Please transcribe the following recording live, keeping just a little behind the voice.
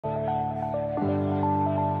I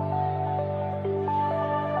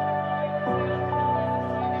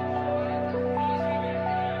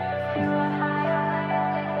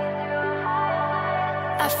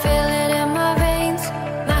feel it in my veins,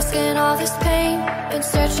 masking all this pain. Been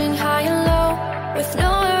searching high and low, with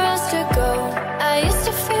nowhere else to go. I used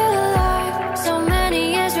to feel alive, so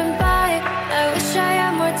many years went by. I wish I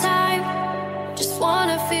had more time, just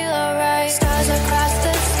wanna feel alright. Stars across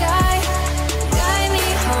the sky, guide me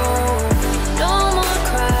home. No more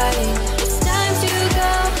crying, it's time to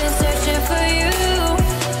go. Been searching for you,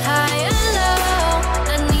 high and low.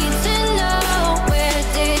 I need to know, where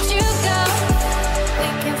did you go? We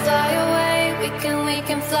can fly away, we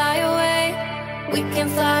can fly away. We can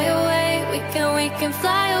fly away, we can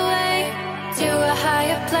fly away. To a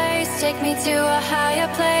higher place, take me to a higher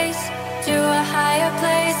place. To a higher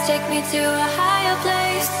place, take me to a higher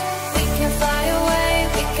place. We can fly away,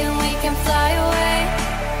 we can fly away.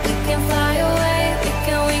 We can fly away, we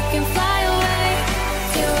can fly away.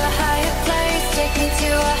 To a higher place, take me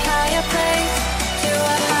to a higher place. To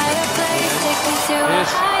a higher place, take me to a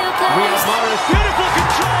higher place. Riyad, Mahrez, beautiful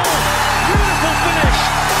control, beautiful finish.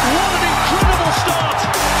 What an incredible start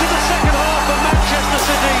to the second half of Manchester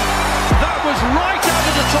City. That was right out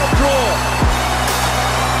of the top drawer.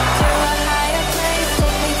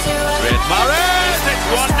 Riyad, Mahrez, it's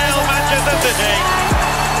 1-0 Manchester City.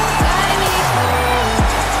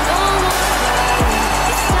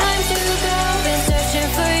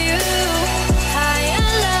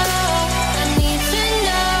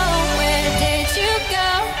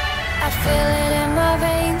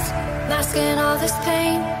 Masking all this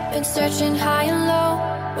pain, been searching high and low,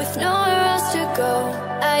 with nowhere else to go.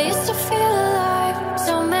 I used to feel alive,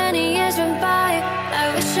 so many years went by.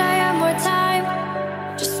 I wish I had more time,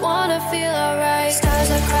 just wanna feel alright. Stars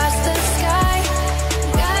across the sky,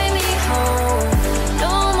 guide me home.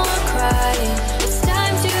 No more crying, it's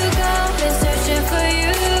time to go. Been searching for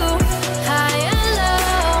you, high and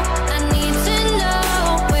low. I need to know,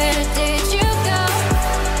 where did you go?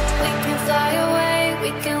 We can fly away, we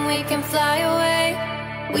can fly away.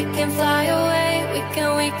 We can fly away, we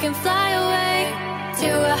can fly away. To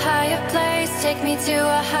a higher place, take me to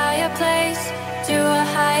a higher place. To a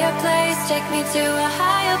higher place, take me to a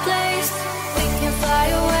higher place. We can fly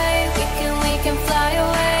away, we can fly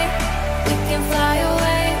away. We can fly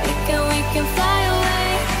away, we can fly away.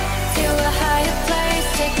 To a higher place,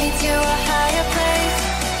 take me to a higher place.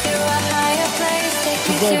 To a higher place, take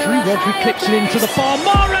me to a higher place. Rodri kicks it into the far.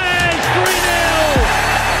 Mahrez, 3-0.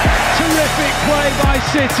 Terrific play by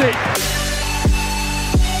City.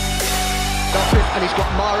 And he's got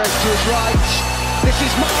Mahrez to his right. This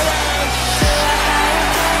is Mahrez.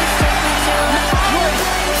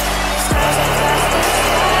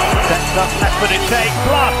 Sets up left footed take,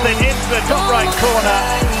 blasting into the top right corner.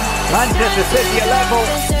 Manchester City a level.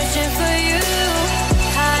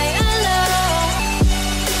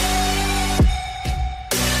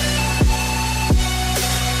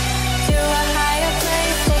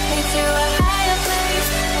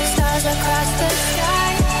 Across the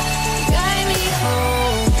sky, guide me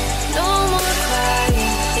home. No more crying,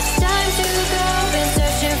 it's time to go. Been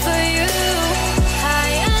searching for you,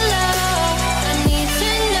 high and low. I need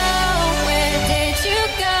to know, where did you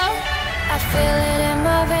go? I feel it in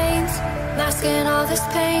my veins, masking all this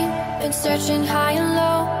pain. Been searching high and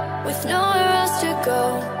low, with nowhere else to go.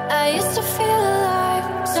 I used to feel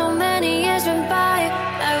alive, so many years went by.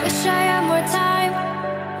 I wish I had more time,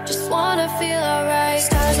 just wanna feel alright.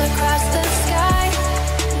 Stars across the sky,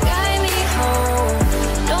 guide me home.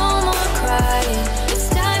 No more crying, it's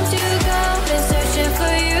time to go. Been searching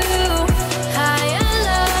for you, high and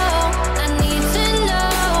low. I need to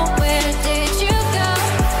know, where did you go?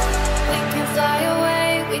 We can fly away,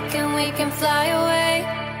 we can fly away.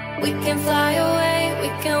 We can fly away, we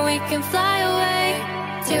can fly away.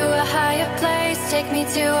 To a higher place, take me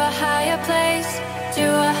to a higher place. To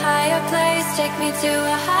a higher place, take me to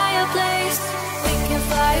a higher place. We can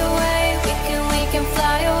fly away.